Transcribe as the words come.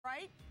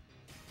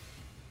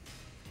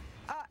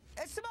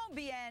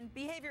BN,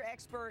 behavior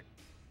expert,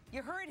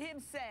 you heard him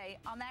say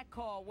on that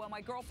call, well,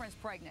 my girlfriend's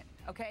pregnant,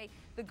 okay?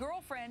 The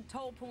girlfriend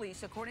told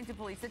police, according to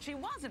police, that she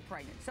wasn't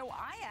pregnant. So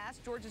I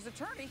asked George's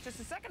attorney just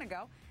a second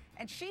ago,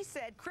 and she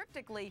said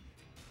cryptically,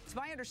 it's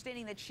my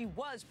understanding that she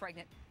was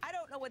pregnant. I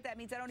don't know what that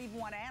means. I don't even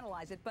want to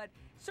analyze it. But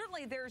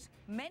certainly there's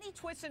many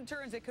twists and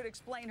turns that could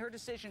explain her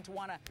decision to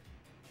want to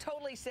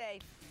totally say,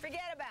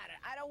 forget about it.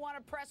 I don't want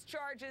to press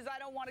charges. I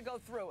don't want to go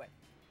through it.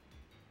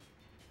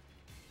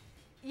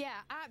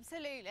 Yeah,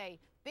 absolutely.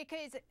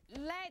 Because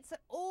let's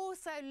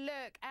also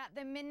look at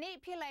the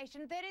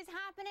manipulation that is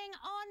happening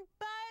on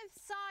both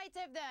sides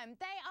of them.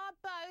 They are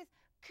both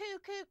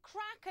cuckoo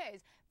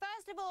crackers.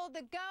 First of all,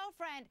 the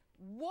girlfriend,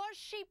 was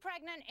she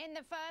pregnant in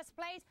the first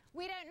place?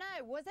 We don't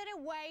know. Was it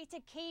a way to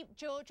keep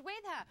George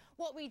with her?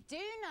 What we do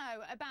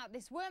know about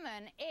this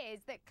woman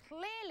is that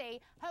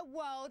clearly her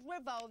world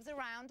revolves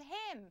around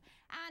him.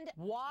 And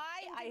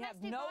why? I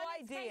have no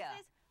idea.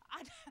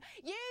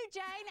 You,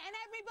 Jane, and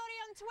everybody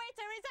on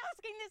Twitter is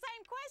asking the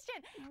same question.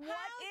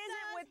 What is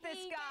it with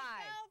this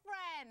guy?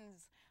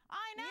 Girlfriends.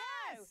 I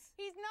know. Yes.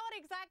 He's not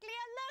exactly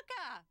a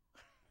looker.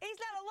 He's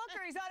not a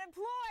looker. He's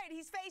unemployed.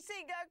 He's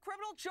facing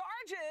criminal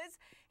charges.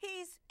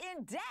 He's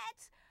in debt.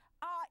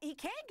 He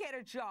can't get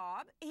a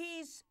job.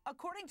 He's,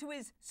 according to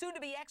his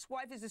soon-to-be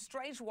ex-wife, his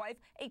estranged wife,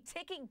 a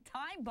ticking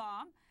time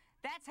bomb.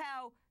 That's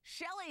how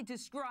Shelley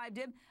described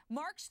him.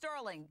 Mark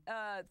Starling,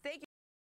 thank you.